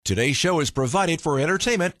Today's show is provided for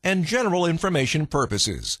entertainment and general information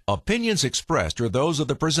purposes. Opinions expressed are those of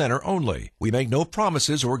the presenter only. We make no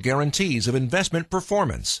promises or guarantees of investment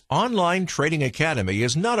performance. Online Trading Academy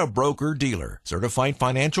is not a broker-dealer, certified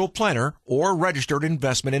financial planner, or registered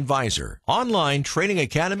investment advisor. Online Trading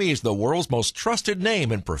Academy is the world's most trusted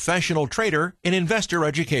name and professional trader in investor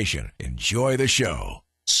education. Enjoy the show.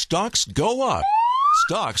 Stocks go up.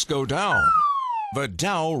 Stocks go down. The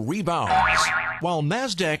Dow rebounds, while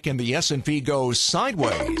NASDAQ and the S&P go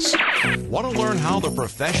sideways. Want to learn how the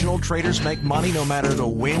professional traders make money no matter the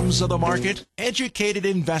whims of the market? Educated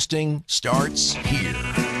investing starts here.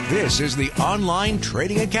 This is the Online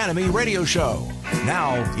Trading Academy radio show.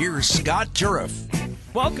 Now, here's Scott Turiff.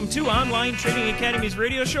 Welcome to Online Trading Academy's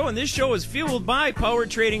radio show, and this show is fueled by Power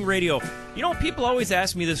Trading Radio. You know, people always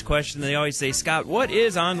ask me this question. They always say, Scott, what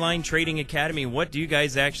is Online Trading Academy? What do you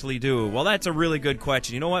guys actually do? Well, that's a really good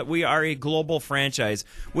question. You know what? We are a global franchise.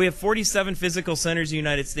 We have 47 physical centers in the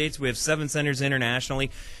United States. We have 7 centers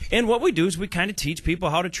internationally. And what we do is we kind of teach people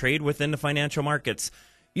how to trade within the financial markets.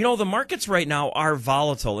 You know, the markets right now are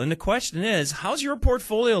volatile, and the question is, how's your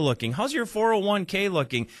portfolio looking? How's your 401k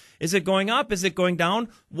looking? Is it going up? Is it going down?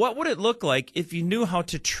 What would it look like if you knew how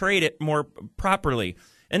to trade it more properly?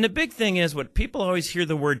 And the big thing is, what people always hear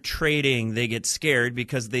the word trading, they get scared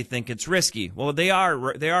because they think it's risky. Well, they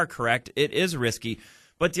are correct. It is risky.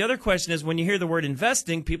 But the other question is, when you hear the word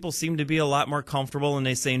investing, people seem to be a lot more comfortable, and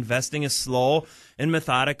they say investing is slow and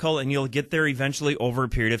methodical, and you'll get there eventually over a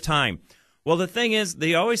period of time. Well, the thing is,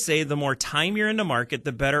 they always say the more time you're in the market,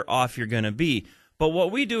 the better off you're going to be. But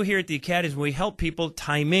what we do here at the Academy is we help people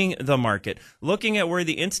timing the market, looking at where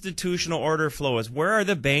the institutional order flow is. Where are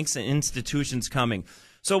the banks and institutions coming?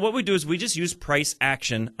 So what we do is we just use price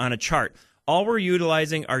action on a chart. All we're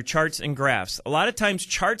utilizing are charts and graphs. A lot of times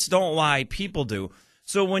charts don't lie, people do.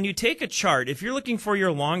 So when you take a chart, if you're looking for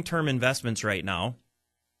your long-term investments right now,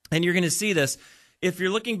 and you're going to see this, if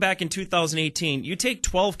you're looking back in 2018, you take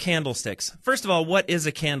 12 candlesticks. First of all, what is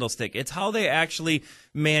a candlestick? It's how they actually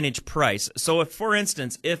manage price. So if, for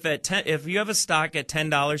instance, if you have a stock at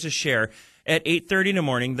 $10 a share at 8:30 in the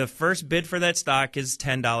morning, the first bid for that stock is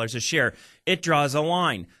 $10 a share. It draws a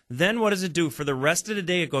line. Then what does it do? For the rest of the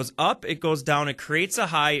day, it goes up, it goes down, it creates a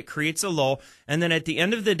high, it creates a low, and then at the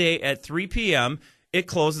end of the day at 3 p.m., it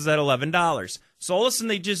closes at $11. So all of a sudden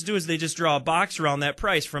they just draw a box around that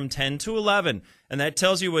price from 10 to 11. And that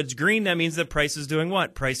tells you what's green. That means the price is doing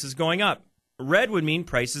what? Price is going up. Red would mean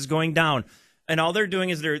price is going down. And all they're doing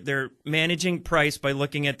is they're managing price by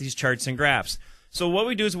looking at these charts and graphs. So what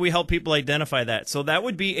we do is we help people identify that. So that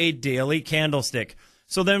would be a daily candlestick.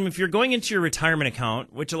 So then if you're going into your retirement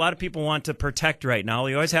account, which a lot of people want to protect right now,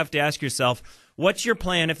 you always have to ask yourself, what's your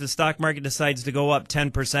plan if the stock market decides to go up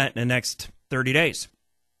 10% in the next 30 days?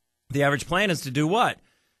 The average plan is to do what?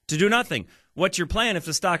 To do nothing. What's your plan if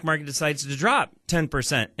the stock market decides to drop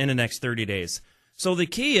 10% in the next 30 days? So the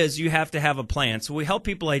key is you have to have a plan. So we help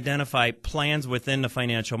people identify plans within the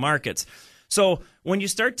financial markets. So when you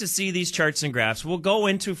start to see these charts and graphs, we'll go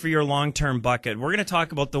into for your long-term bucket. We're going to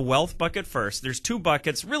talk about the wealth bucket first. There's 2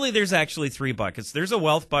 buckets. Really, there's actually 3 buckets. There's a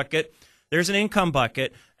wealth bucket. There's an income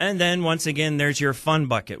bucket, and then once again, there's your fun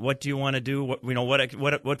bucket. What do you want to do?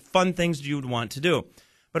 What fun things do you want to do?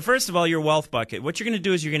 But first of all, your wealth bucket. What you're going to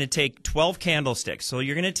do is you're going to take 12 candlesticks. So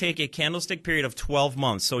you're going to take a candlestick period of 12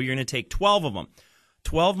 months. So you're going to take 12 of them.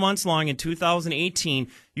 12 months long in 2018,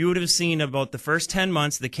 you would have seen about the first 10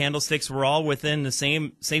 months, the candlesticks were all within the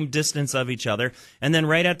same distance of each other. And then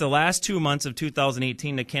right at the last 2 months of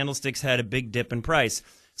 2018, the candlesticks had a big dip in price.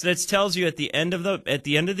 So that tells you at the end of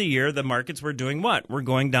the year, the markets were doing what? We're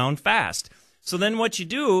going down fast. So then what you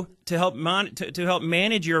do to help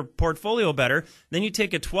manage your portfolio better, then you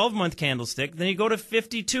take a 12-month candlestick, then you go to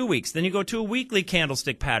 52 weeks, then you go to weekly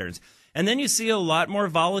candlestick patterns. And then you see a lot more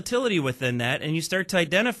volatility within that, and you start to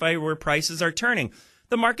identify where prices are turning.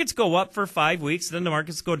 The markets go up for 5 weeks, then the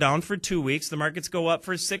markets go down for 2 weeks, the markets go up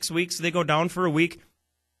for 6 weeks, they go down for a week,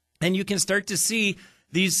 and you can start to see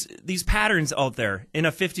these patterns out there in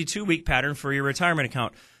a 52-week pattern for your retirement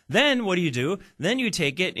account. Then what do? Then you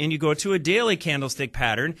take it and you go to a daily candlestick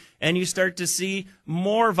pattern and you start to see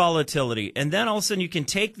more volatility. And then all of a sudden you can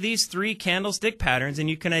take these 3 candlestick patterns and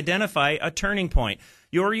you can identify a turning point.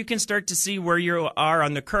 Or you can start to see where you are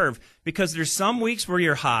on the curve, because there's some weeks where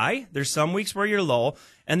you're high, there's some weeks where you're low,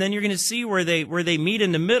 and then you're going to see where they meet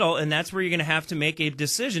in the middle, and that's where you're going to have to make a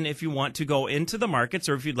decision if you want to go into the markets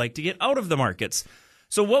or if you'd like to get out of the markets.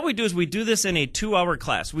 So what we do is we do this in a 2-hour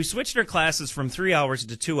class. We switched our classes from 3 hours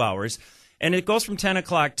to 2 hours. And it goes from 10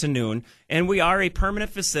 o'clock to noon. And we are a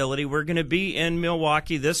permanent facility. We're going to be in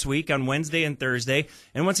Milwaukee this week on Wednesday and Thursday.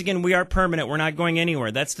 And once again, we are permanent. We're not going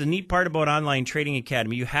anywhere. That's the neat part about Online Trading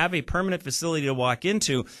Academy. You have a permanent facility to walk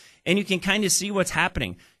into, and you can kind of see what's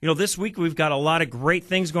happening. This week we've got a lot of great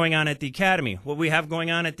things going on at the Academy. What we have going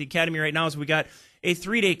on at the Academy right now is we got a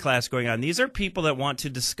 3-day class going on. These are people that want to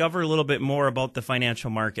discover a little bit more about the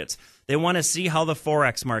financial markets. They want to see how the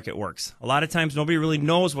Forex market works. A lot of times nobody really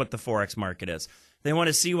knows what the Forex market is. They want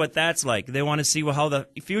to see what that's like. They want to see how the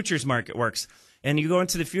futures market works. And you go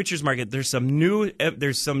into the futures market, there's some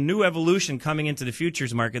new evolution coming into the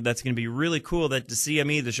futures market that's going to be really cool that the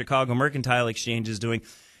CME, the Chicago Mercantile Exchange, is doing.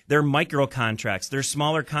 They're micro contracts. They're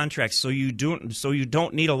smaller contracts, so you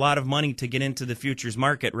don't need a lot of money to get into the futures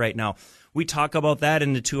market right now. We talk about that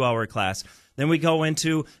in the 2-hour class. Then we go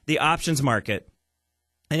into the options market.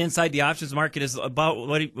 And inside the options market is about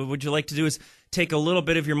what would you like to do is take a little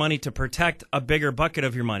bit of your money to protect a bigger bucket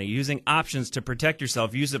of your money, using options to protect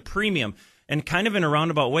yourself, use a premium, and kind of in a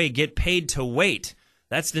roundabout way, get paid to wait.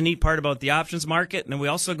 That's the neat part about the options market. And then we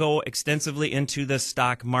also go extensively into the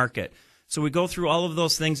stock market. So we go through all of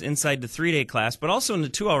those things inside the 3-day class, but also in the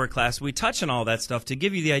 2-hour class, we touch on all that stuff to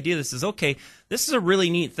give you the idea this is a really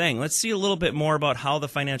neat thing. Let's see a little bit more about how the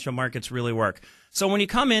financial markets really work. So when you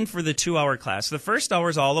come in for the 2-hour class, the first hour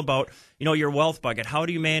is all about, your wealth bucket. How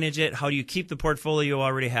do you manage it? How do you keep the portfolio you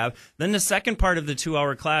already have? Then the second part of the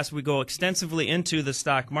 2-hour class, we go extensively into the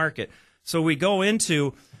stock market. So we go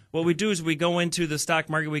into, what we do is we go into the stock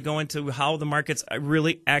market, we go into how the markets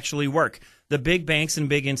really actually work. The big banks and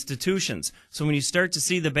big institutions. So when you start to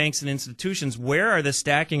see the banks and institutions, where are the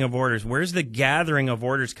stacking of orders? Where's the gathering of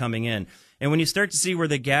orders coming in? And when you start to see where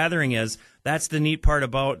the gathering is, that's the neat part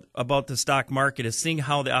about the stock market, is seeing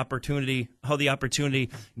how the opportunity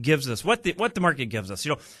gives us, what the market gives us.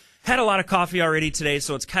 Had a lot of coffee already today,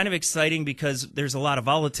 so it's kind of exciting because there's a lot of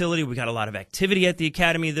volatility. We got a lot of activity at the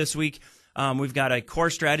Academy this week. We've got a core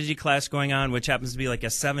strategy class going on, which happens to be like a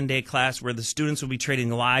 7-day class where the students will be trading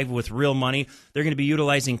live with real money. They're going to be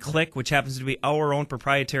utilizing Click, which happens to be our own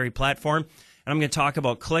proprietary platform. And I'm going to talk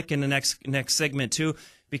about Click in the next segment too,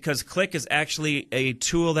 because Click is actually a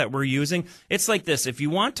tool that we're using. It's like this. If you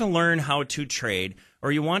want to learn how to trade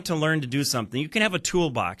or you want to learn to do something, you can have a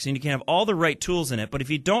toolbox and you can have all the right tools in it. But if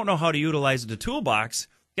you don't know how to utilize the toolbox,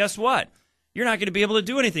 guess what? You're not going to be able to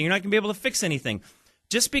do anything. You're not going to be able to fix anything.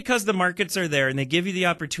 Just because the markets are there and they give you the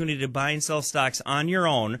opportunity to buy and sell stocks on your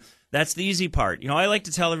own, that's the easy part. I like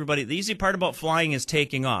to tell everybody the easy part about flying is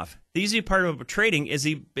taking off. The easy part about trading is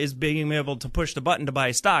being able to push the button to buy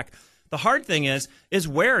a stock. The hard thing is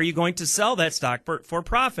where are you going to sell that stock for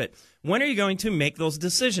profit? When are you going to make those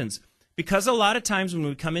decisions? Because a lot of times when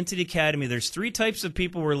we come into the Academy, there's 3 types of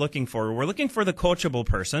people we're looking for. We're looking for the coachable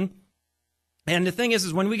person. And the thing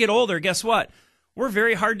is when we get older, guess what? We're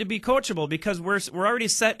very hard to be coachable because we're already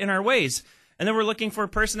set in our ways. And then we're looking for a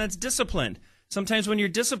person that's disciplined. Sometimes when you're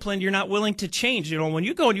disciplined, you're not willing to change. When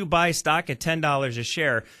you go and you buy stock at $10 a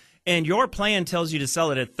share and your plan tells you to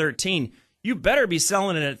sell it at 13, you better be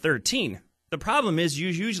selling it at 13. The problem is you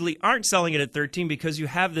usually aren't selling it at 13 because you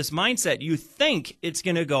have this mindset. You think it's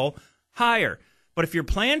going to go higher. But if your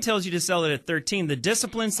plan tells you to sell it at 13, the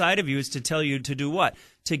discipline side of you is to tell you to do what?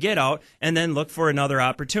 To get out and then look for another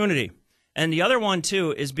opportunity. And the other one,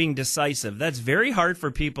 too, is being decisive. That's very hard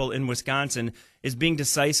for people in Wisconsin, is being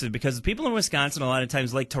decisive, because people in Wisconsin a lot of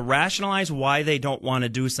times like to rationalize why they don't want to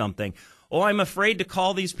do something. Oh, I'm afraid to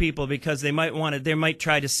call these people because they might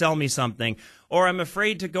try to sell me something. Or I'm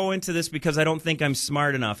afraid to go into this because I don't think I'm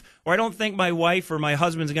smart enough. Or I don't think my wife or my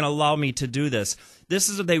husband's going to allow me to do this.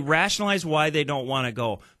 They rationalize why they don't want to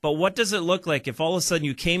go. But what does it look like if all of a sudden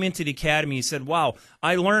you came into the Academy and you said, wow,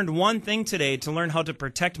 I learned one thing today to learn how to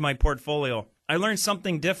protect my portfolio. I learned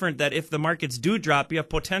something different, that if the markets do drop, you have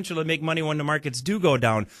potential to make money when the markets do go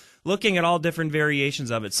down. Looking at all different variations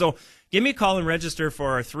of it. So give me a call and register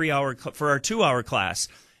for our 2-hour class.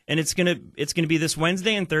 And it's gonna be this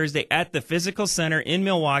Wednesday and Thursday at the Physical Center in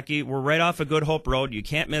Milwaukee. We're right off of Good Hope Road. You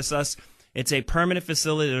can't miss us. It's a permanent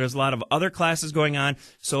facility. There's a lot of other classes going on.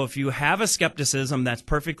 So if you have a skepticism, that's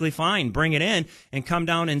perfectly fine. Bring it in and come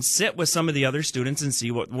down and sit with some of the other students and see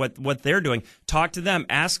what they're doing. Talk to them.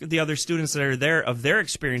 Ask the other students that are there of their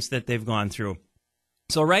experience that they've gone through.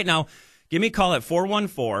 So right now, give me a call at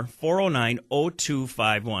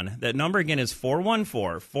 414-409-0251. That number again is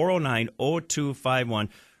 414-409-0251.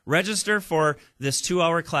 Register for this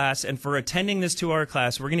 2-hour class, and for attending this 2-hour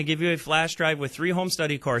class, we're going to give you a flash drive with 3 home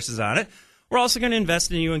study courses on it. We're also going to invest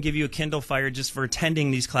in you and give you a Kindle Fire just for attending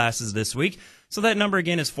these classes this week. So that number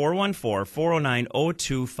again is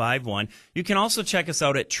 414-409-0251. You can also check us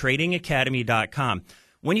out at tradingacademy.com.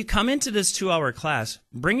 When you come into this 2-hour class,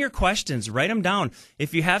 bring your questions, write them down.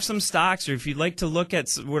 If you have some stocks, or if you'd like to look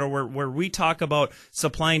at where we talk about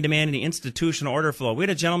supply and demand and the institutional order flow. We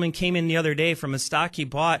had a gentleman came in the other day from a stock he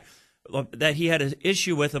bought that he had an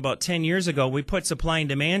issue with about 10 years ago. We put supply and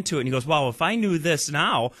demand to it, and he goes, wow, if I knew this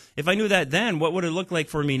now, if I knew that then, what would it look like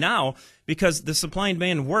for me now? Because the supply and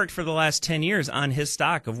demand worked for the last 10 years on his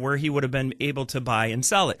stock of where he would have been able to buy and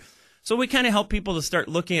sell it. So we kind of help people to start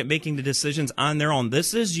looking at making the decisions on their own.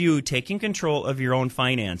 This is you taking control of your own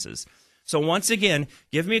finances. So once again,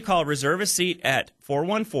 give me a call, reserve a seat at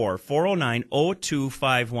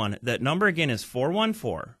 414-409-0251. That number again is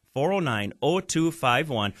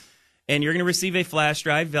 414-409-0251. And you're going to receive a flash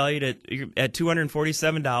drive valued at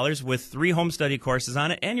 $247 with 3 home study courses on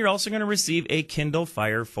it. And you're also going to receive a Kindle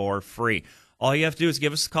Fire for free. All you have to do is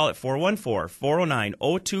give us a call at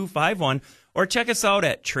 414-409-0251 or check us out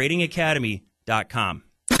at tradingacademy.com.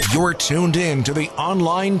 You're tuned in to the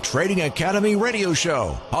Online Trading Academy radio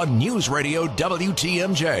show on News Radio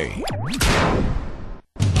WTMJ.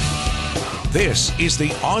 This is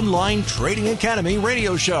the Online Trading Academy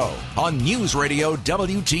radio show on News Radio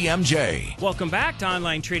WTMJ. Welcome back to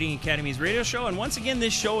Online Trading Academy's radio show. And once again,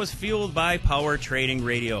 this show is fueled by Power Trading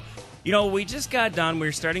Radio. You know, we just got done. We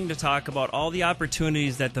were starting to talk about all the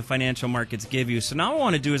opportunities that the financial markets give you. So now what I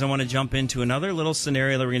want to do is I want to jump into another little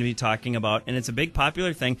scenario that we're going to be talking about, and it's a big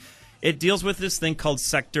popular thing. It deals with this thing called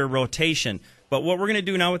sector rotation. But what we're going to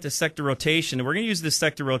do now with the sector rotation, we're going to use this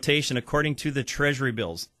sector rotation according to the Treasury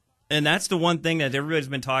bills. And that's the one thing that everybody's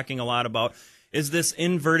been talking a lot about is this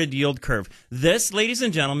inverted yield curve. This, ladies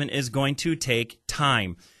and gentlemen, is going to take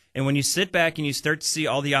time. And when you sit back and you start to see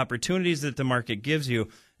all the opportunities that the market gives you,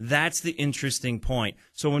 that's the interesting point.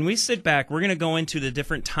 So when we sit back, we're going to go into the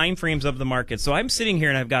different time frames of the market. So I'm sitting here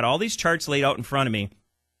and I've got all these charts laid out in front of me.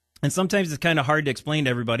 And sometimes it's kind of hard to explain to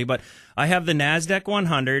everybody, but I have the NASDAQ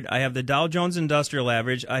 100, I have the Dow Jones Industrial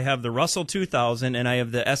Average, I have the Russell 2000, and I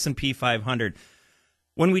have the S&P 500.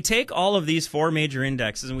 When we take all of these 4 major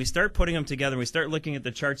indexes and we start putting them together, we start looking at the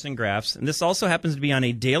charts and graphs, and this also happens to be on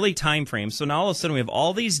a daily time frame. So now all of a sudden we have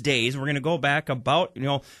all these days. We're going to go back about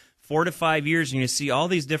 4 to 5 years, and you see all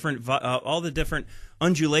these different, all the different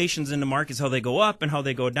undulations in the markets, how they go up and how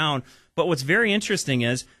they go down. But what's very interesting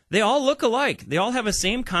is they all look alike. They all have the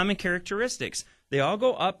same common characteristics. They all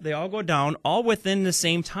go up, they all go down, all within the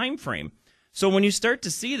same time frame. So when you start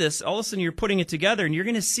to see this, all of a sudden you're putting it together, and you're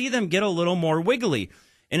going to see them get a little more wiggly.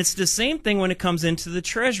 And it's the same thing when it comes into the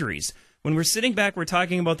treasuries. When we're sitting back, we're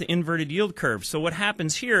talking about the inverted yield curve. So what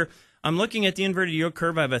happens here, I'm looking at the inverted yield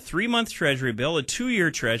curve. I have a 3-month treasury bill, a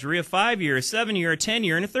 2-year treasury, a 5-year, a 7-year, a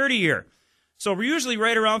 10-year, and a 30-year. So we're usually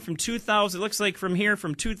right around from 2000, it looks like from here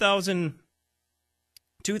from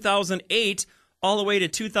 2008 all the way to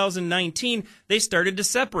 2019, they started to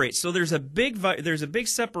separate. So there's a big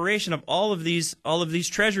separation of all of these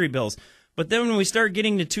treasury bills. But then when we start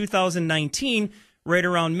getting to 2019, right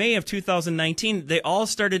around May of 2019, they all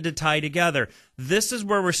started to tie together. This is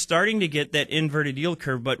where we're starting to get that inverted yield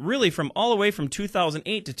curve. But really, from all the way from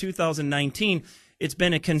 2008 to 2019, it's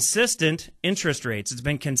been a consistent interest rates. It's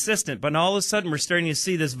been consistent. But all of a sudden, we're starting to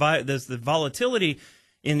see the volatility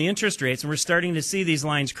in the interest rates, and we're starting to see these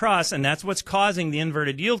lines cross, and that's what's causing the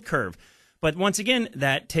inverted yield curve. But once again,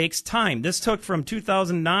 that takes time. This took from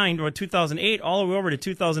 2009 or 2008 all the way over to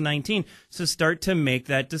 2019 to start to make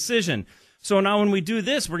that decision. So now when we do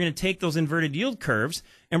this, we're going to take those inverted yield curves,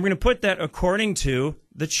 and we're going to put that according to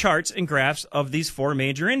the charts and graphs of these 4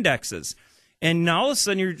 major indexes. And now all of a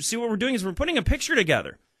sudden, you see what we're doing is we're putting a picture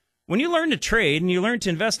together. When you learn to trade and you learn to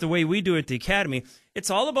invest the way we do at the Academy, it's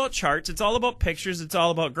all about charts, it's all about pictures, it's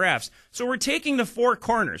all about graphs. So we're taking the 4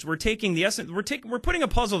 corners. We're taking the essence. We're putting a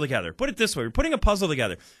puzzle together. Put it this way: we're putting a puzzle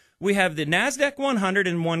together. We have the NASDAQ 100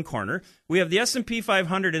 in one corner. We have the S&P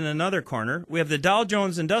 500 in another corner. We have the Dow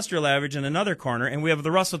Jones Industrial Average in another corner. And we have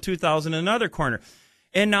the Russell 2000 in another corner.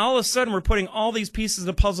 And now all of a sudden we're putting all these pieces of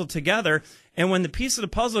the puzzle together. And when the piece of the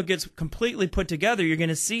puzzle gets completely put together, you're going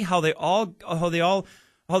to see how they all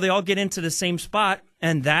get into the same spot.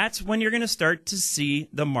 And that's when you're going to start to see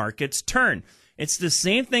the markets turn. It's the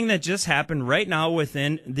same thing that just happened right now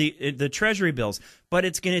within the Treasury bills, but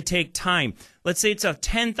it's going to take time. Let's say it's a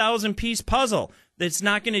 10,000 piece puzzle. You're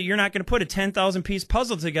not going to put a 10,000 piece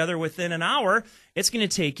puzzle together within an hour. It's going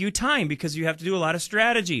to take you time because you have to do a lot of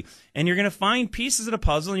strategy, and you're going to find pieces of the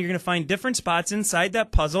puzzle, and you're going to find different spots inside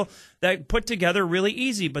that puzzle that put together really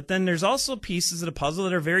easy. But then there's also pieces of the puzzle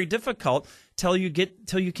that are very difficult till you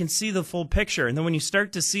can see the full picture. And then when you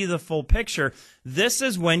start to see the full picture, this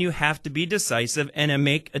is when you have to be decisive and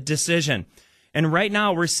make a decision. And right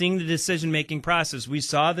now we're seeing the decision-making process. We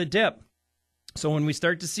saw the dip. So when we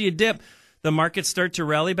start to see a dip, the markets start to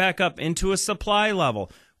rally back up into a supply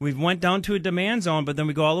level. We went down to a demand zone, but then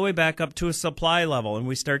we go all the way back up to a supply level, and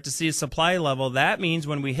we start to see a supply level. That means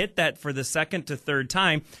when we hit that for the second to third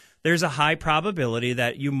time, there's a high probability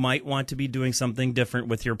that you might want to be doing something different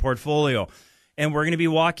with your portfolio. And we're going to be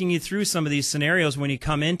walking you through some of these scenarios when you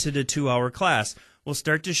come into the 2-hour class. We'll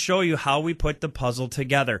start to show you how we put the puzzle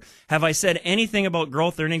together. Have I said anything about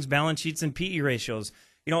growth, earnings, balance sheets, and PE ratios?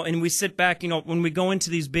 And we sit back, when we go into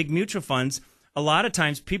these big mutual funds, a lot of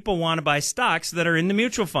times people want to buy stocks that are in the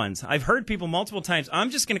mutual funds. I've heard people multiple times,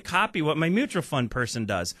 I'm just going to copy what my mutual fund person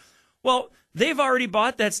does. Well, they've already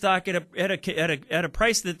bought that stock at a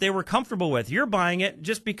price that they were comfortable with. You're buying it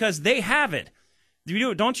just because they have it.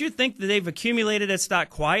 Don't you think that they've accumulated that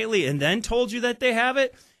stock quietly and then told you that they have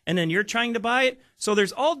it, and then you're trying to buy it? So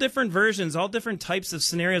there's all different versions, all different types of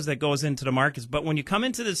scenarios that goes into the markets. But when you come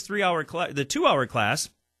into this 2-hour class,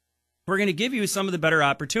 we're going to give you some of the better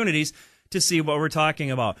opportunities to see what we're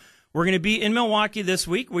talking about. We're going to be in Milwaukee this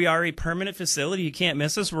week. We are a permanent facility. You can't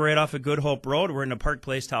miss us. We're right off of Good Hope Road. We're in the Park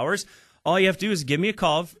Place Towers. All you have to do is give me a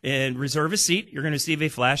call and reserve a seat. You're going to receive a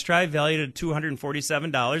flash drive valued at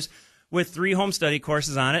 $247 with 3 home study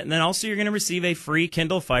courses on it. And then also you're going to receive a free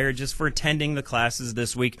Kindle Fire just for attending the classes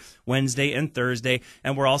this week, Wednesday and Thursday.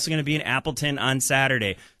 And we're also going to be in Appleton on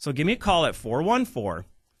Saturday. So give me a call at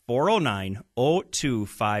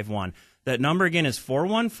 414-409-0251. That number again is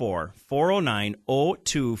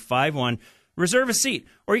 414-409-0251. Reserve a seat.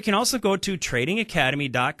 Or you can also go to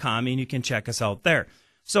tradingacademy.com and you can check us out there.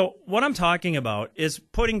 So what I'm talking about is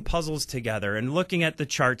putting puzzles together and looking at the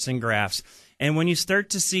charts and graphs. And when you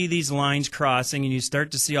start to see these lines crossing and you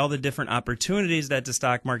start to see all the different opportunities that the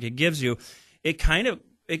stock market gives you, it kind of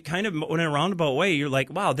in a roundabout way, you're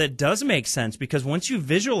like, wow, that does make sense. Because once you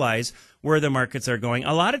visualize where the markets are going,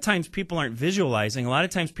 a lot of times people aren't visualizing. A lot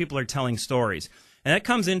of times people are telling stories. And that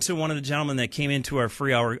comes into one of the gentlemen that came into our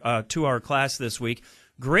free 2-hour class this week.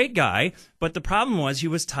 Great guy, but the problem was he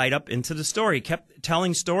was tied up into the story. He kept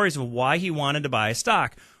telling stories of why he wanted to buy a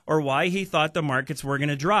stock or why he thought the markets were going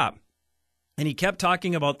to drop. And he kept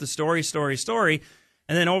talking about the story.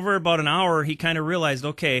 And then over about an hour, he kind of realized,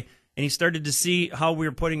 okay, and he started to see how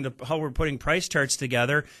we're putting price charts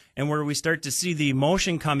together, and where we start to see the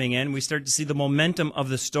emotion coming in, we start to see the momentum of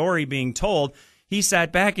the story being told. He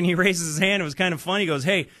sat back and he raises his hand. It was kind of funny.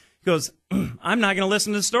 He goes, I'm not going to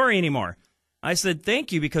listen to the story anymore. I said,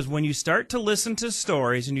 thank you, because when you start to listen to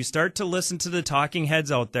stories and you start to listen to the talking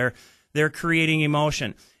heads out there, they're creating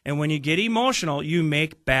emotion. And when you get emotional, you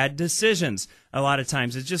make bad decisions a lot of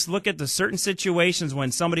times. It's just look at the certain situations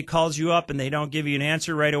when somebody calls you up and they don't give you an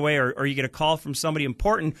answer right away, or you get a call from somebody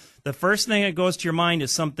important. The first thing that goes to your mind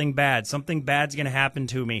is something bad. Something bad's going to happen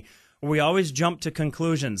to me. We always jump to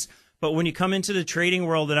conclusions. But when you come into the trading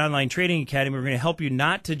world at Online Trading Academy, we're going to help you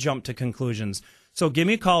not to jump to conclusions. So give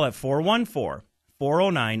me a call at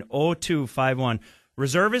 414-409-0251.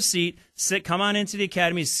 Reserve a seat, come on into the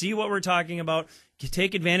academy, see what we're talking about,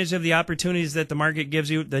 take advantage of the opportunities that the market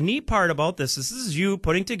gives you. The neat part about this is you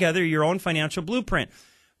putting together your own financial blueprint.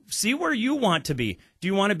 See where you want to be. Do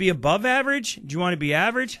you want to be above average? Do you want to be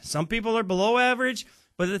average? Some people are below average.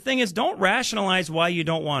 But the thing is, don't rationalize why you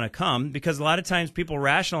don't want to come, because a lot of times people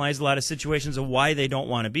rationalize a lot of situations of why they don't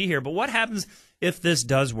want to be here. But what happens if this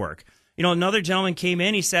does work? Another gentleman came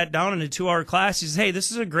in, he sat down in a 2-hour class. He says, hey,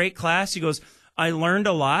 this is a great class. He goes, I learned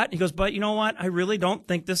a lot. He goes, but you know what? I really don't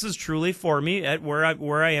think this is truly for me at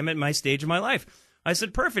where I am at my stage of my life. I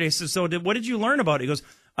said, perfect. I said, so what did you learn about it? He goes,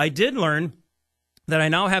 I did learn that I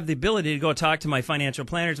now have the ability to go talk to my financial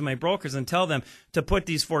planners and my brokers and tell them to put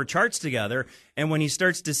these 4 charts together. And when he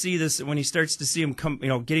starts to see this, when he starts to see them come,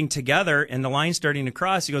 getting together and the line starting to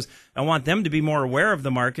cross, he goes, I want them to be more aware of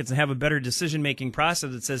the markets and have a better decision-making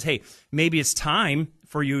process that says, hey, maybe it's time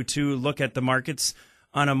for you to look at the markets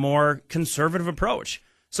on a more conservative approach.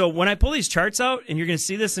 So when I pull these charts out, and you're going to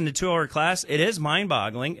see this in the 2-hour class, it is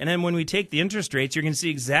mind-boggling. And then when we take the interest rates, you're going to see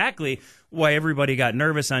exactly why everybody got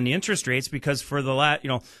nervous on the interest rates, because for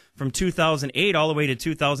the from 2008 all the way to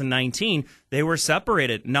 2019, they were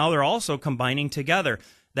separated. Now they're also combining together.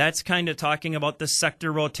 That's kind of talking about the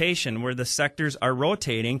sector rotation, where the sectors are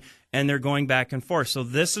rotating and they're going back and forth. So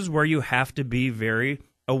this is where you have to be very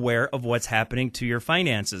aware of what's happening to your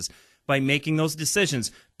finances by making those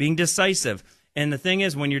decisions, being decisive. And the thing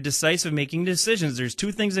is, when you're decisive making decisions, there's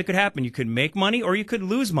 2 things that could happen. You could make money or you could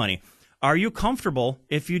lose money. Are you comfortable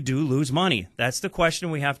if you do lose money? That's the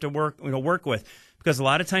question we have to work with. Because a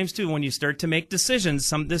lot of times, too, when you start to make decisions,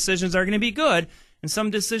 some decisions are going to be good and some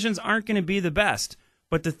decisions aren't going to be the best.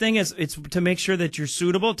 But the thing is, it's to make sure that you're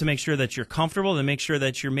suitable, to make sure that you're comfortable, to make sure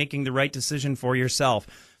that you're making the right decision for yourself.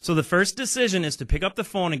 So the first decision is to pick up the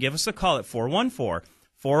phone and give us a call at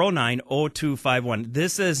 414-409-0251.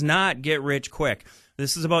 This is not get rich quick.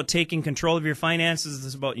 This is about taking control of your finances. This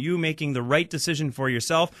is about you making the right decision for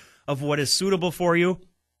yourself of what is suitable for you.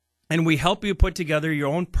 And we help you put together your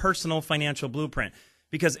own personal financial blueprint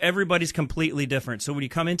because everybody's completely different. So when you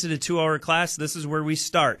come into the 2-hour class, this is where we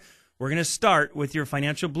start. We're going to start with your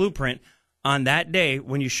financial blueprint on that day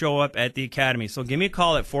when you show up at the academy. So give me a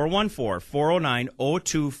call at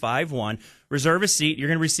 414-409-0251. Reserve a seat. You're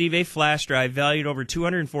going to receive a flash drive valued over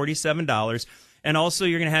 $247. And also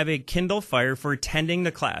you're going to have a Kindle Fire for attending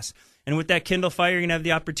the class. And with that Kindle Fire, you're going to have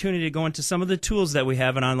the opportunity to go into some of the tools that we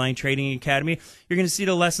have in Online Trading Academy. You're going to see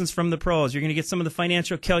the lessons from the pros. You're going to get some of the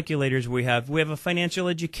financial calculators we have. We have a financial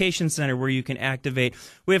education center where you can activate.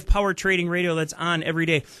 We have Power Trading Radio that's on every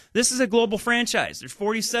day. This is a global franchise. There's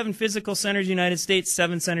 47 physical centers in the United States,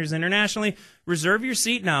 7 centers internationally. Reserve your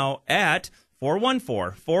seat now at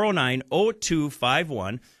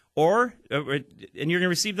 414-409-0251. And you're going to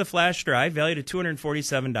receive the flash drive valued at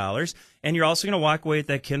 $247, and you're also going to walk away with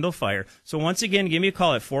that Kindle Fire. So once again, give me a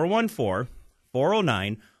call at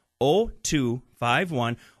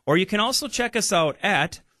 414-409-0251, or you can also check us out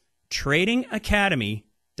at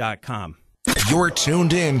tradingacademy.com. You're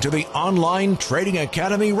tuned in to the Online Trading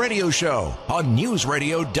Academy radio show on News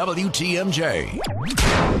Radio WTMJ.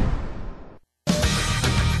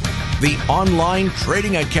 The Online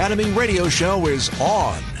Trading Academy radio show is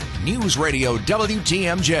on News Radio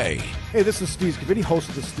WTMJ. Hey, this is Steve Scavidi, host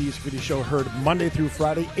of the Steve Scavidi Show, heard Monday through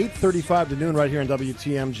Friday, 8:35 to noon right here on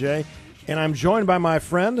WTMJ. And I'm joined by my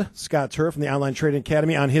friend, Scott Turr from the Online Trading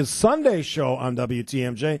Academy on his Sunday show on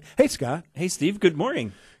WTMJ. Hey, Scott. Hey, Steve. Good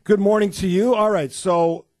morning. Good morning to you. All right,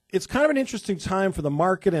 so it's kind of an interesting time for the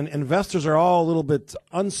market, and investors are all a little bit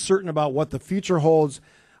uncertain about what the future holds.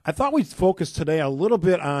 I thought we'd focus today a little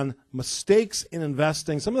bit on mistakes in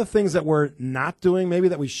investing, some of the things that we're not doing, maybe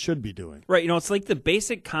that we should be doing. Right. It's like the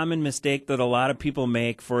basic common mistake that a lot of people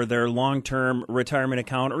make for their long-term retirement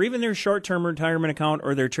account or even their short-term retirement account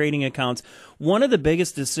or their trading accounts. One of the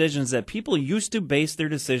biggest decisions that people used to base their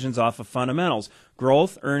decisions off of fundamentals,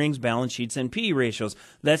 growth, earnings, balance sheets, and PE ratios.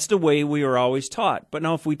 That's the way we were always taught. But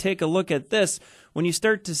now if we take a look at this, when you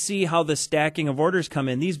start to see how the stacking of orders come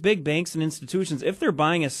in, these big banks and institutions, if they're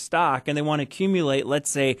buying a stock and they want to accumulate,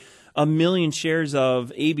 let's say, 1 million shares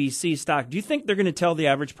of ABC stock, do you think they're going to tell the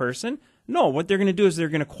average person? No, what they're going to do is they're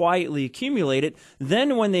going to quietly accumulate it.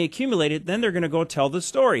 Then when they accumulate it, then they're going to go tell the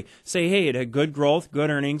story. Say, hey, it had good growth, good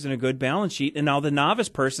earnings, and a good balance sheet. And now the novice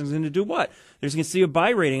person is going to do what? They're going to see a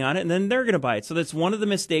buy rating on it, and then they're going to buy it. So that's one of the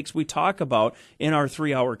mistakes we talk about in our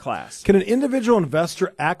 3-hour class. Can an individual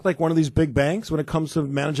investor act like one of these big banks when it comes to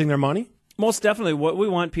managing their money? Most definitely. What we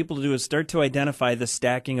want people to do is start to identify the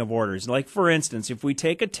stacking of orders. Like, for instance, if we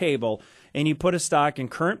take a table and you put a stock and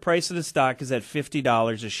current price of the stock is at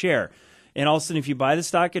 $50 a share, and all of a sudden if you buy the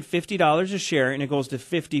stock at $50 a share and it goes to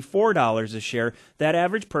 $54 a share, that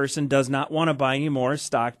average person does not want to buy any more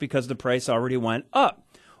stock because the price already went up.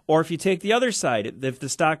 Or if you take the other side, if the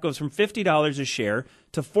stock goes from $50 a share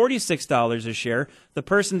to $46 a share, the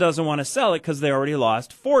person doesn't want to sell it because they already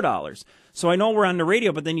lost $4. So I know we're on the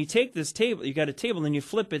radio, but then you take this table, you got a table, and you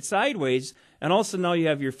flip it sideways, and also now you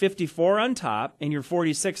have your 54 on top and your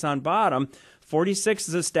 46 on bottom. 46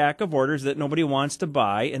 is a stack of orders that nobody wants to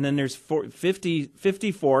buy, and then there's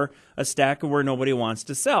 54, a stack of where nobody wants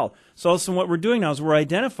to sell. So also what we're doing now is we're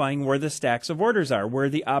identifying where the stacks of orders are, where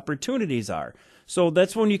the opportunities are. So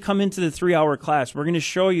that's when you come into the 3-hour class. We're going to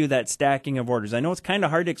show you that stacking of orders. I know it's kind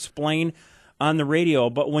of hard to explain on the radio,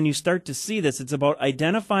 but when you start to see this, it's about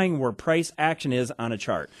identifying where price action is on a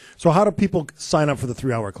chart. So how do people sign up for the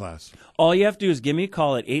 3-hour class? All you have to do is give me a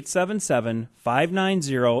call at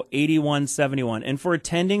 877-590-8171. And for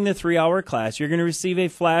attending the 3-hour class, you're going to receive a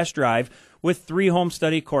flash drive with 3 home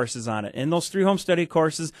study courses on it. And those 3 home study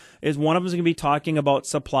courses is one of them is going to be talking about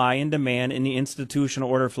supply and demand in the institutional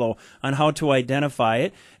order flow on how to identify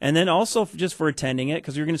it. And then also just for attending it,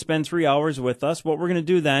 because you're going to spend 3 hours with us, what we're going to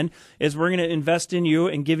do then is we're going to invest in you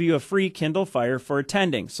and give you a free Kindle Fire for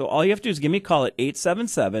attending. So all you have to do is give me a call at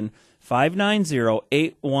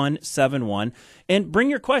 877-590-8171 and bring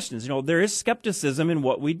your questions. There is skepticism in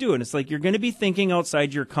what we do, and it's like you're going to be thinking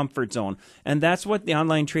outside your comfort zone, and that's what the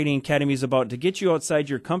Online Trading Academy is about, to get you outside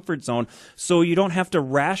your comfort zone so you don't have to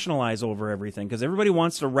rationalize over everything, because everybody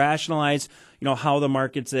wants to rationalize, how the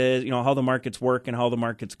markets is, how the markets work and how the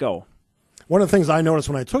markets go. One of the things I noticed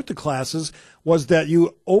when I took the classes was that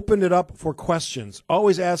you opened it up for questions,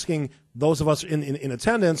 always asking those of us in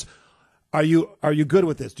attendance, Are you good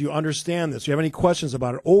with this? Do you understand this? Do you have any questions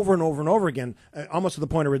about it? Over and over and over again, almost to the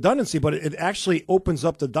point of redundancy, but it actually opens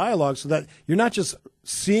up the dialogue so that you're not just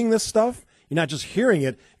seeing this stuff, you're not just hearing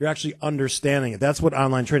it, you're actually understanding it. That's what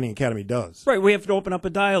Online Trading Academy does. Right, we have to open up a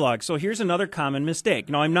dialogue. So here's another common mistake.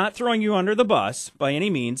 Now, I'm not throwing you under the bus by any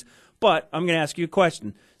means, but I'm going to ask you a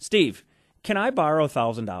question. Steve, can I borrow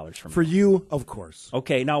 $1,000 from you? For you, of course.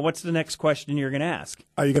 Okay, now what's the next question you're going to ask?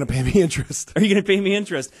 Are you going to pay me interest? Are you going to pay me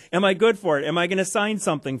interest? Am I good for it? Am I going to sign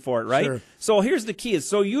something for it, right? Sure. So here's the key.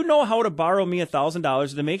 So you know how to borrow me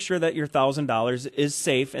 $1,000 to make sure that your $1,000 is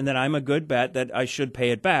safe and that I'm a good bet that I should pay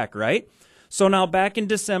it back, right? So now back in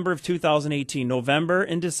December of 2018, November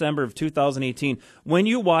and December of 2018, when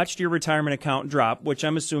you watched your retirement account drop, which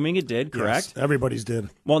I'm assuming it did, correct? Yes, everybody's did.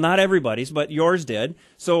 Well, not everybody's, but yours did.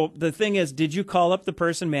 So the thing is, did you call up the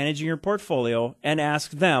person managing your portfolio and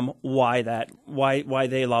ask them why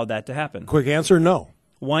they allowed that to happen? Quick answer, no.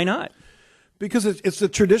 Why not? Because it's the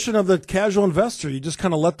tradition of the casual investor. You just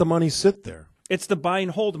kind of let the money sit there. It's the buy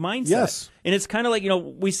and hold mindset. Yes. And it's kind of like,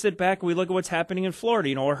 we sit back and we look at what's happening in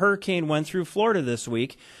Florida. A hurricane went through Florida this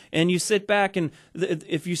week, and you sit back and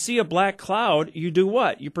if you see a black cloud, you do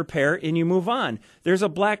what? You prepare and you move on. There's a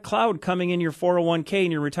black cloud coming in your 401k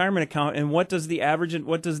and your retirement account, and what does the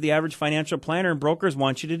average financial planner and brokers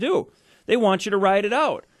want you to do? They want you to ride it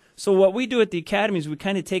out. So what we do at the Academy is we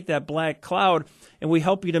kind of take that black cloud and we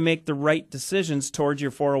help you to make the right decisions towards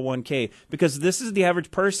your 401k, because this is the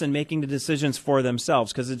average person making the decisions for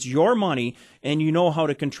themselves, because it's your money and you know how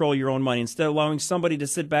to control your own money, instead of allowing somebody to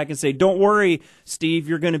sit back and say, don't worry, Steve,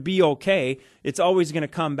 you're going to be okay. It's always going to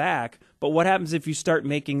come back. But what happens if you start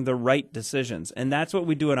making the right decisions? And that's what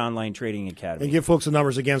we do at Online Trading Academy. And give folks the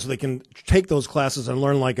numbers again so they can take those classes and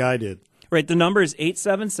learn like I did. Right. The number is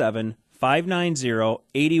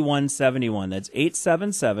 877-590-8171. That's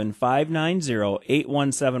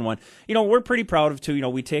 877-590-8171. We're pretty proud of, too.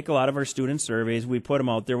 We take a lot of our student surveys. We put them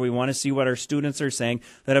out there. We want to see what our students are saying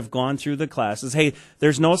that have gone through the classes. Hey,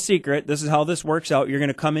 there's no secret. This is how this works out. You're going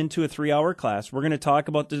to come into a 3-hour class. We're going to talk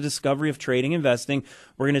about the discovery of trading investing.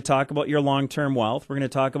 We're going to talk about your long-term wealth. We're going to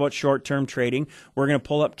talk about short-term trading. We're going to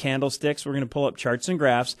pull up candlesticks. We're going to pull up charts and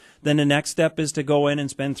graphs. Then the next step is to go in and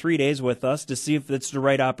spend 3 days with us to see if it's the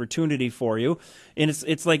right opportunity for you. And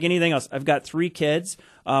it's like anything else. I've got 3 kids.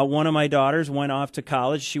 One of my daughters went off to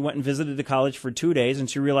college. She went and visited the college for 2 days, and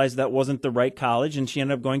she realized that wasn't the right college, and she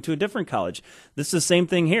ended up going to a different college. This is the same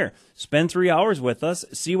thing here. Spend 3 hours with us,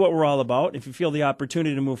 see what we're all about. If you feel the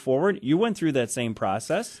opportunity to move forward, you went through that same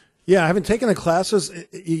process. Yeah, I haven't taken the classes.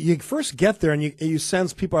 You first get there and you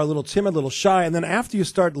sense people are a little timid, a little shy, and then after you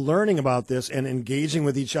start learning about this and engaging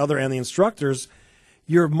with each other and the instructors,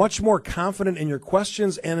 you're much more confident in your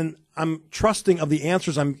questions, and I'm trusting of the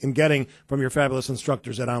answers I'm getting from your fabulous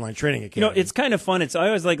instructors at Online Trading Academy. It's kind of fun. I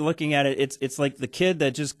always like looking at it. It's like the kid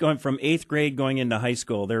that just going from 8th grade going into high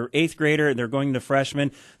school. They're 8th grader. They're going to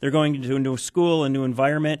freshman. They're going to a new school, a new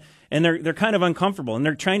environment, and they're kind of uncomfortable, and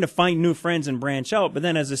they're trying to find new friends and branch out. But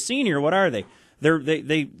then as a senior, what are they?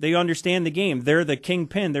 They understand the game. They're the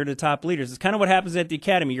kingpin. They're the top leaders. It's kind of what happens at the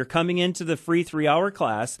Academy. You're coming into the free 3-hour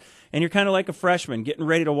class, and you're kind of like a freshman, getting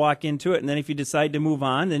ready to walk into it. And then if you decide to move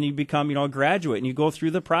on, then you become, a graduate, and you go through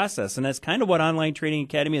the process. And that's kind of what Online Trading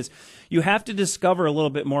Academy is. You have to discover a little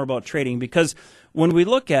bit more about trading, because when we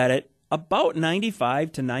look at it, about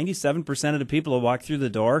 95 to 97% of the people who walk through the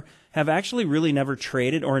door have actually really never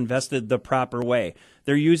traded or invested the proper way.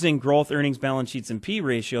 They're using growth, earnings, balance sheets, and P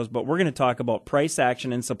ratios, but we're going to talk about price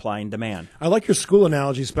action and supply and demand. I like your school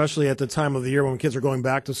analogy, especially at the time of the year when kids are going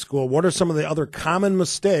back to school. What are some of the other common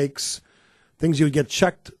mistakes, things you would get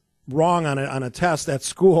checked wrong on a test at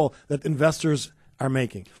school that investors are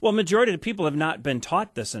making? Well, majority of the people have not been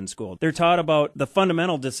taught this in school. They're taught about the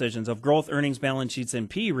fundamental decisions of growth, earnings, balance sheets, and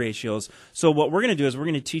P ratios. So what we're going to do is we're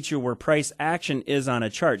going to teach you where price action is on a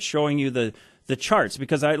chart, showing you the charts,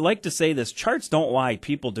 because I like to say this, charts don't lie,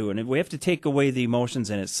 people do, and we have to take away the emotions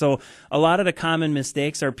in it. So a lot of the common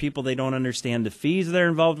mistakes are people, they don't understand the fees that are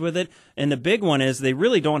involved with it, and the big one is they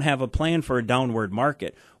really don't have a plan for a downward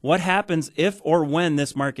market. What happens if or when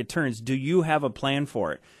this market turns? Do you have a plan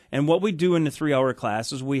for it? And what we do in the 3-hour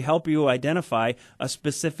class is we help you identify a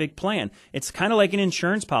specific plan. It's kind of like an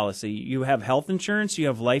insurance policy. You have health insurance, you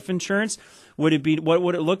have life insurance. What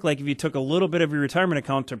would it look like if you took a little bit of your retirement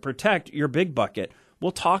account to protect your big bucket?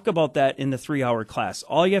 We'll talk about that in the 3-hour class.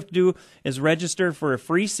 All you have to do is register for a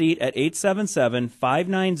free seat at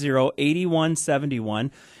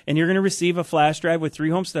 877-590-8171, and you're going to receive a flash drive with 3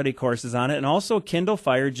 home study courses on it, and also Kindle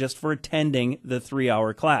Fire just for attending the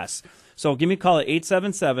 3-hour class. So give me a call at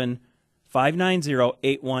 877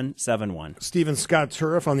 590-8171. Stephen Scott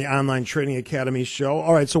Turf on the Online Trading Academy show.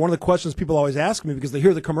 All right, so one of the questions people always ask me, because they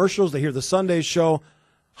hear the commercials, they hear the Sunday show,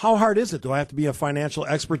 how hard is it? Do I have to be a financial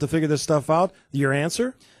expert to figure this stuff out? Your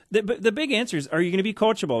answer? The big answer is, are you going to be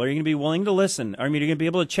coachable? Are you going to be willing to listen? Are you going to be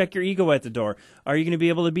able to check your ego at the door? Are you going to be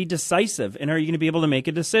able to be decisive? And are you going to be able to make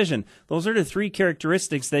a decision? Those are the three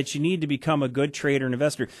characteristics that you need to become a good trader and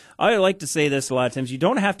investor. I like to say this a lot of times. You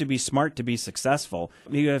don't have to be smart to be successful.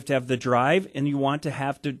 You have to have the drive, and you want to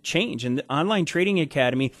have to change. In the Online Trading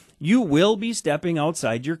Academy, you will be stepping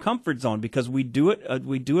outside your comfort zone because we do it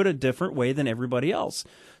a different way than everybody else.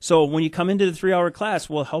 So when you come into the 3-hour class,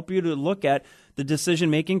 we'll help you to look at the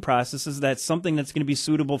decision-making processes. That's something that's going to be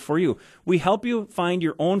suitable for you. We help you find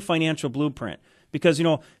your own financial blueprint because,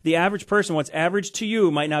 the average person, what's average to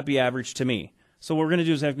you might not be average to me. So what we're going to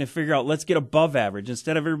do is have to figure out, let's get above average.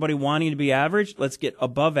 Instead of everybody wanting to be average, let's get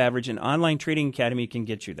above average, and Online Trading Academy can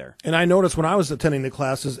get you there. And I noticed when I was attending the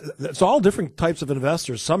classes, it's all different types of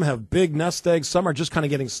investors. Some have big nest eggs. Some are just kind of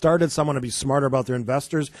getting started. Some want to be smarter about their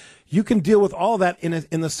investors. You can deal with all that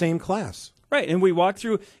in the same class. Right, and we walk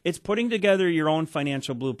through, it's putting together your own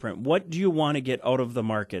financial blueprint. What do you want to get out of the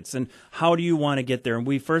markets, and how do you want to get there? And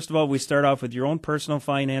we start off with your own personal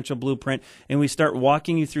financial blueprint, and we start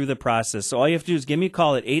walking you through the process. So all you have to do is give me a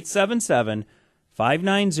call at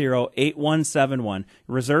 877-590-8171.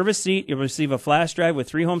 Reserve a seat. You'll receive a flash drive with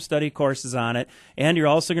 3 home study courses on it, and you're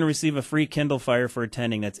also going to receive a free Kindle Fire for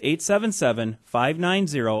attending. That's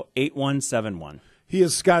 877-590-8171. He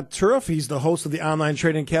is Scott Turf. He's the host of the Online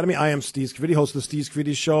Trading Academy. I am Steve Scavidi, host of the Steve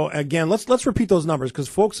Scavidi Show. Again, let's repeat those numbers because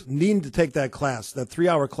folks need to take that class. That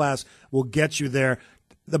 3-hour class will get you there.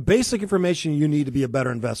 The basic information you need to be a better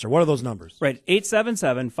investor. What are those numbers? Right,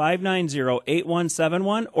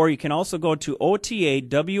 877-590-8171, or you can also go to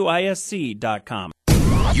OTAWISC.com.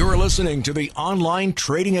 You're listening to the Online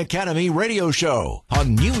Trading Academy radio show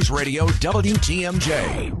on News Radio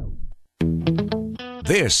WTMJ.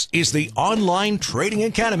 This is the Online Trading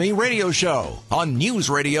Academy radio show on News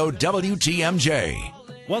Radio WTMJ.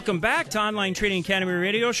 Welcome back to Online Trading Academy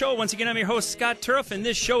radio show. Once again, I'm your host, Scott Turf, and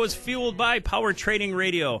this show is fueled by Power Trading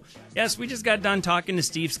Radio. Yes, we just got done talking to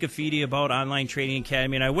Steve Scafidi about Online Trading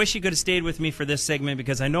Academy, and I wish he could have stayed with me for this segment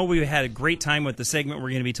because I know we had a great time with the segment we're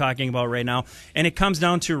going to be talking about right now, and it comes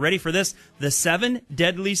down to, ready for this, the 7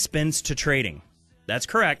 deadly spins to trading. That's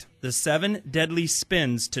correct, the 7 deadly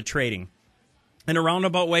spins to trading. In a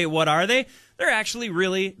roundabout way, what are they? They're actually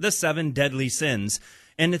really the 7 deadly sins.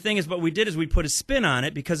 And the thing is, what we did is we put a spin on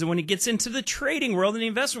it because when it gets into the trading world and the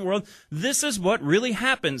investment world, this is what really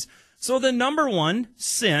happens. So the number one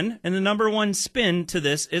sin and the number one spin to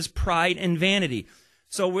this is pride and vanity.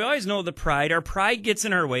 So we always know our pride gets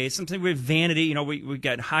in our way. Sometimes we have vanity, we've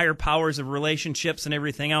got higher powers of relationships and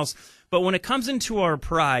everything else. But when it comes into our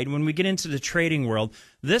pride, when we get into the trading world,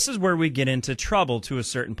 this is where we get into trouble to a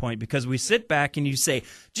certain point because we sit back and you say,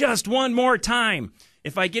 just one more time.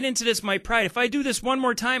 If I get into this, my pride, if I do this one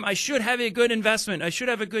more time, I should have a good investment. I should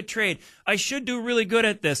have a good trade. I should do really good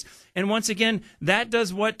at this. And once again, that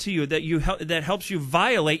does what to you? That helps you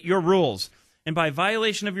violate your rules. And by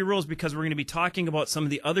violation of your rules, because we're going to be talking about some of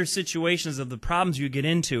the other situations of the problems you get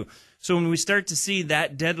into. So when we start to see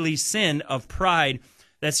that deadly sin of pride,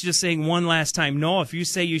 that's just saying one last time, no, if you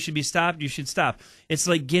say you should be stopped, you should stop. It's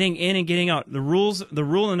like getting in and getting out. The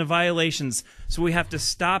rule and the violations. So we have to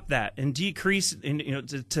stop that and decrease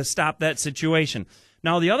to stop that situation.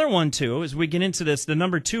 Now, the other one, too, as we get into this, the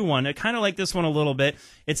number 2 one, I kind of like this one a little bit.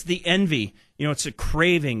 It's the envy. It's a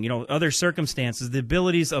craving, other circumstances, the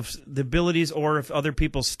abilities or of other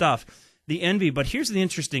people's stuff, the envy. But here's the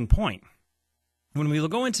interesting point. When we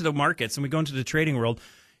go into the markets and we go into the trading world,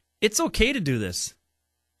 it's okay to do this.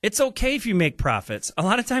 It's okay if you make profits. A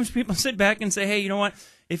lot of times people sit back and say, hey, you know what?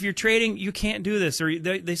 If you're trading, you can't do this. Or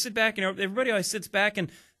they sit back and everybody always sits back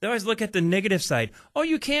and they always look at the negative side. Oh,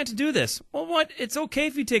 you can't do this. Well, what? It's okay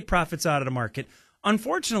if you take profits out of the market.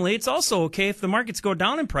 Unfortunately, it's also okay if the markets go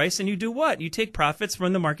down in price and you do what? You take profits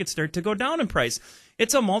when the markets start to go down in price.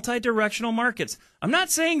 It's a multi-directional markets. I'm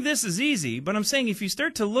not saying this is easy, but I'm saying if you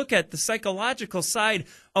start to look at the psychological side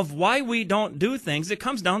of why we don't do things, it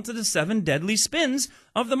comes down to the 7 deadly spins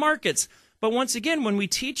of the markets. But once again, when we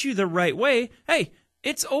teach you the right way, hey,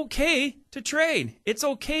 it's okay to trade. It's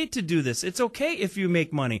okay to do this. It's okay if you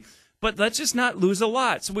make money. But let's just not lose a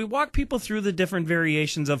lot. So we walk people through the different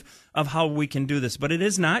variations of how we can do this. But it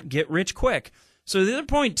is not get rich quick. So the other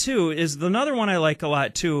point, too, is another one I like a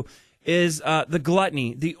lot, too, is the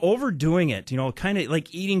gluttony, the overdoing it, kind of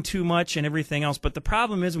like eating too much and everything else. But the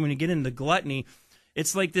problem is when you get into gluttony,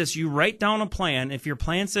 it's like this. You write down a plan. If your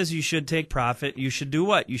plan says you should take profit, you should do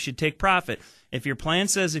what? You should take profit. If your plan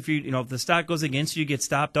says if the stock goes against you, you get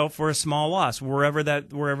stopped out for a small loss, wherever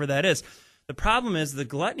that is. The problem is the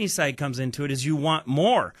gluttony side comes into it is you want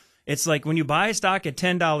more. It's like when you buy a stock at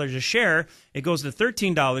 $10 a share, it goes to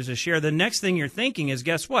 $13 a share. The next thing you're thinking is,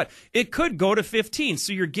 guess what? It could go to 15.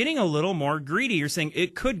 So you're getting a little more greedy. You're saying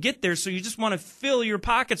it could get there. So you just want to fill your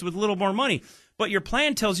pockets with a little more money. But your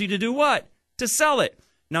plan tells you to do what? To sell it.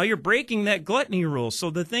 Now you're breaking that gluttony rule.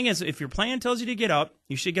 So the thing is, if your plan tells you to get out,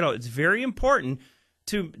 you should get out. It's very important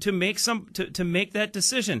to make that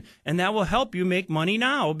decision, and that will help you make money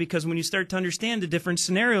now, because when you start to understand the different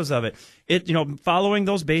scenarios of following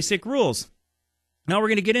those basic rules. Now we're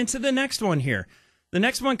going to get into the next one here. The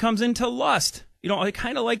next one comes into lust. I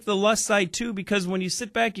kind of like the lust side too, because when you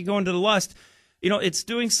sit back, you go into the lust. It's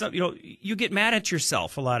doing some. You get mad at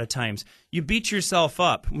yourself a lot of times. You beat yourself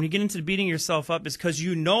up. When you get into beating yourself up, it's because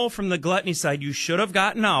from the gluttony side you should have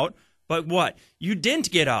gotten out, but what? You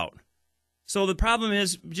didn't get out. So the problem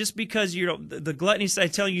is, just because the gluttony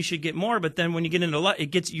side telling you should get more, but then when you get into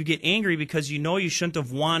you get angry because you shouldn't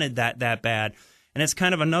have wanted that bad. And it's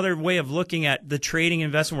kind of another way of looking at the trading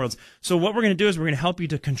investment worlds. So what we're going to do is we're going to help you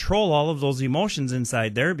to control all of those emotions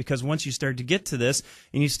inside there, because once you start to get to this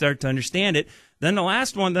and you start to understand it, then the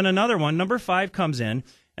last one, then another one, number 5 comes in,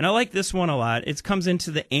 and I like this one a lot. It comes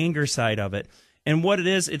into the anger side of it. And what it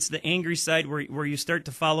is, it's the angry side where you start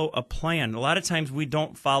to follow a plan. A lot of times we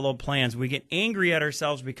don't follow plans. We get angry at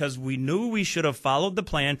ourselves because we knew we should have followed the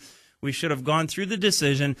plan. We should have gone through the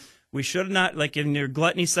decision. We should have not, like in your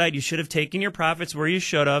gluttony side, you should have taken your profits where you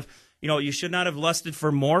should have. You should not have lusted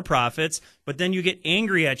for more profits. But then you get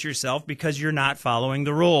angry at yourself because you're not following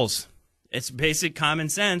the rules. It's basic common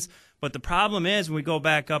sense. But the problem is, when we go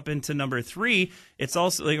back up into number 3, it's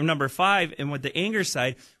also like number 5, and with the anger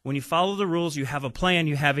side, when you follow the rules, you have a plan,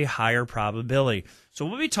 you have a higher probability. So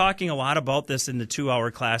we'll be talking a lot about this in the 2-hour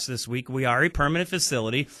class this week. We are a permanent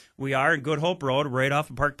facility. We are in Good Hope Road, right off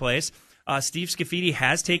of Park Place. Steve Scafidi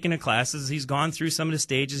has taken the classes. He's gone through some of the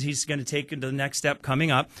stages. He's going to take to the next step coming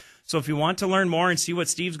up. So if you want to learn more and see what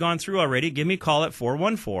Steve's gone through already, give me a call at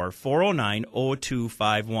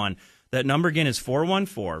 414-409-0251. That number again is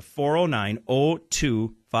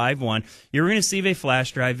 414-409-0251. You're going to receive a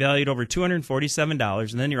flash drive valued over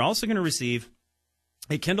 $247, and then you're also going to receive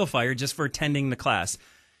a Kindle Fire just for attending the class.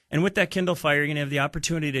 And with that Kindle Fire, you're going to have the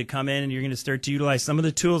opportunity to come in and you're going to start to utilize some of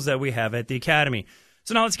the tools that we have at the Academy.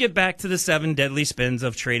 So now let's get back to the 7 deadly spins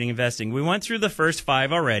of trading investing. We went through the first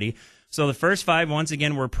 5 already. So the first 5, once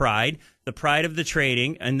again, were pride, the pride of the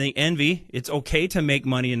trading, and the envy. It's okay to make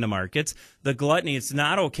money in the markets. The gluttony, it's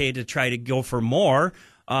not okay to try to go for more.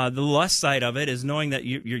 The lust side of it is knowing that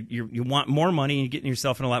you want more money and you're getting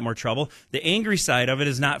yourself in a lot more trouble. The angry side of it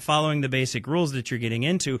is not following the basic rules that you're getting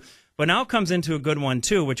into. But now comes into a good one,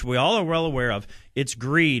 too, which we all are well aware of. It's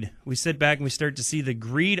greed. We sit back and we start to see the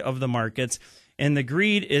greed of the markets. And the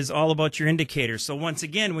greed is all about your indicators. So once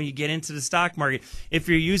again, when you get into the stock market, if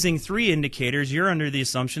you're using 3 indicators, you're under the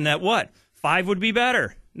assumption that what? 5 would be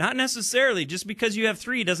better. Not necessarily. Just because you have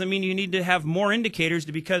 3 doesn't mean you need to have more indicators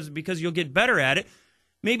because you'll get better at it.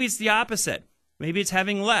 Maybe it's the opposite. Maybe it's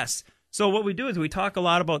having less. So what we do is we talk a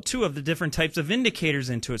lot about 2 of the different types of indicators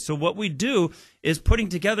into it. So what we do is putting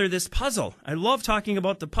together this puzzle. I love talking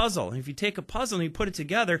about the puzzle. And if you take a puzzle and you put it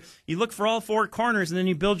together, you look for all 4 corners and then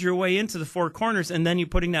you build your way into the 4 corners and then you're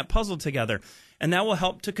putting that puzzle together. And that will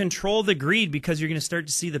help to control the greed because you're going to start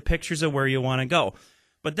to see the pictures of where you want to go.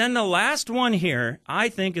 But then the last one here, I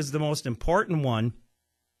think, is the most important one.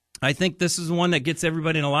 I think this is the one that gets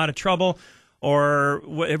everybody in a lot of trouble, or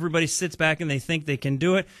everybody sits back and they think they can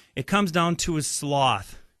do it. It comes down to a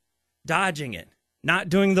sloth, dodging it, not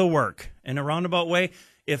doing the work. In a roundabout way,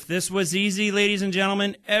 if this was easy, ladies and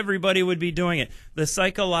gentlemen, everybody would be doing it. The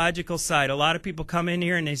psychological side, a lot of people come in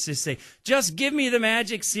here and they just say, just give me the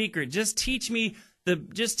magic secret. Just teach me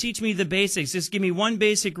the basics. Just give me one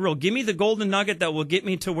basic rule. Give me the golden nugget that will get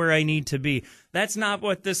me to where I need to be. That's not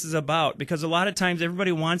what this is about, because a lot of times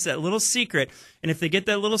everybody wants that little secret, and if they get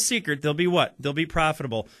that little secret, they'll be what? They'll be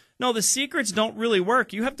profitable. No, the secrets don't really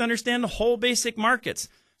work. You have to understand the whole basic markets.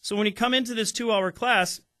 So when you come into this 2-hour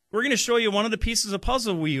class, we're going to show you one of the pieces of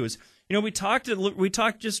puzzle we use. We talked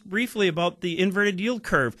just briefly about the inverted yield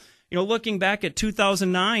curve. Looking back at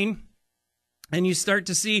 2009, and you start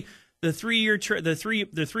to see the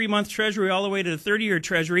 3-month Treasury all the way to the 30-year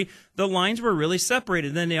Treasury, the lines were really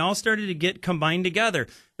separated. Then they all started to get combined together.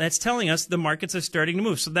 That's telling us the markets are starting to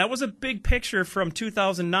move. So that was a big picture from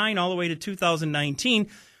 2009 all the way to 2019.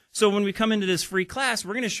 So when we come into this free class,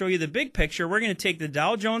 we're going to show you the big picture. We're going to take the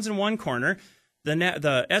Dow Jones in one corner,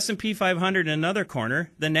 the S&P 500 in another corner,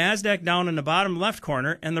 the NASDAQ down in the bottom left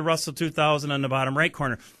corner, and the Russell 2000 on the bottom right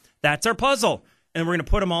corner. That's our puzzle. And we're going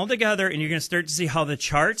to put them all together, and you're going to start to see how the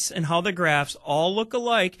charts and how the graphs all look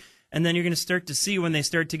alike. And then you're going to start to see when they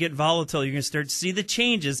start to get volatile, you're going to start to see the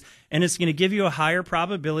changes, and it's going to give you a higher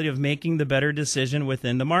probability of making the better decision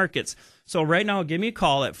within the markets. So right now, give me a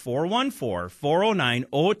call at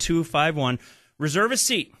 414-409-0251. Reserve a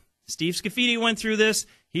seat. Steve Scafidi went through this.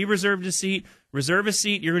 He reserved a seat. Reserve a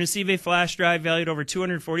seat. You're going to receive a flash drive valued over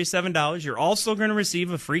 $247. You're also going to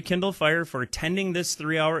receive a free Kindle Fire for attending this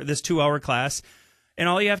 2-hour class. And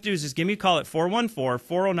all you have to do is just give me a call at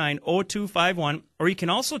 414-409-0251, or you can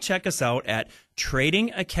also check us out at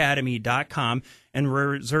tradingacademy.com and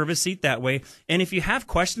reserve a seat that way. And if you have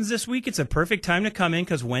questions this week, it's a perfect time to come in,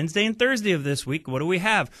 because Wednesday and Thursday of this week, what do we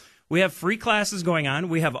have? We have free classes going on.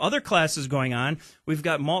 We have other classes going on. We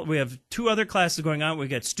have 2 other classes going on. We've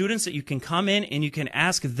got students that you can come in and you can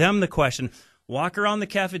ask them the question. Walk around the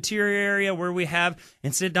cafeteria area where we have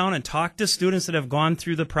and sit down and talk to students that have gone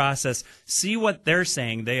through the process. See what they're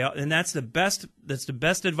saying. And that's the best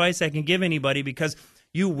advice I can give anybody, because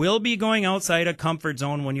you will be going outside a comfort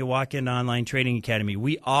zone when you walk into Online Trading Academy.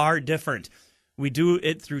 We are different. We do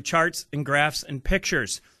it through charts and graphs and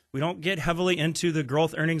pictures. We don't get heavily into the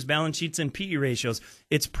growth, earnings, balance sheets, and PE ratios.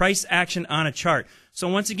 It's price action on a chart. So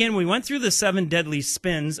once again, we went through the 7 deadly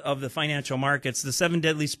spins of the financial markets, the 7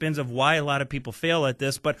 deadly spins of why a lot of people fail at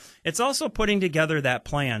this, but it's also putting together that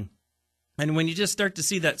plan. And when you just start to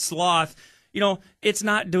see that sloth, it's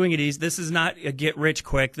not doing it easy. This is not a get rich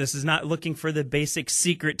quick. This is not looking for the basic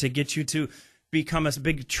secret to get you to become a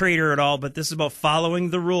big trader at all, but this is about following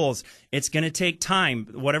the rules. It's going to take time.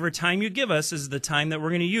 Whatever time you give us is the time that we're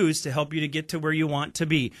going to use to help you to get to where you want to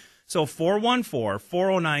be. So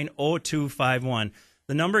 414-409-0251.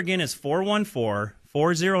 The number again is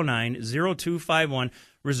 414-409-0251.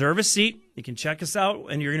 Reserve a seat. You can check us out,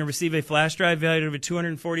 and you're going to receive a flash drive valued over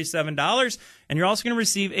 $247, and you're also going to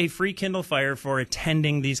receive a free Kindle Fire for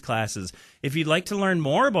attending these classes. If you'd like to learn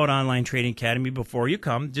more about Online Trading Academy before you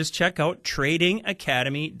come, just check out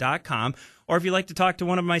tradingacademy.com, or if you'd like to talk to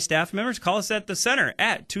one of my staff members, call us at the center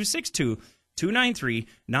at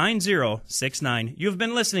 262-293-9069. You've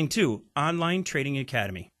been listening to Online Trading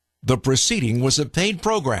Academy. The preceding was a paid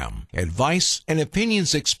program. Advice and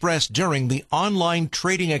opinions expressed during the Online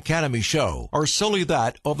Trading Academy show are solely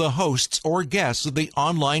that of the hosts or guests of the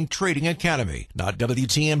Online Trading Academy, not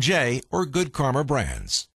WTMJ or Good Karma Brands.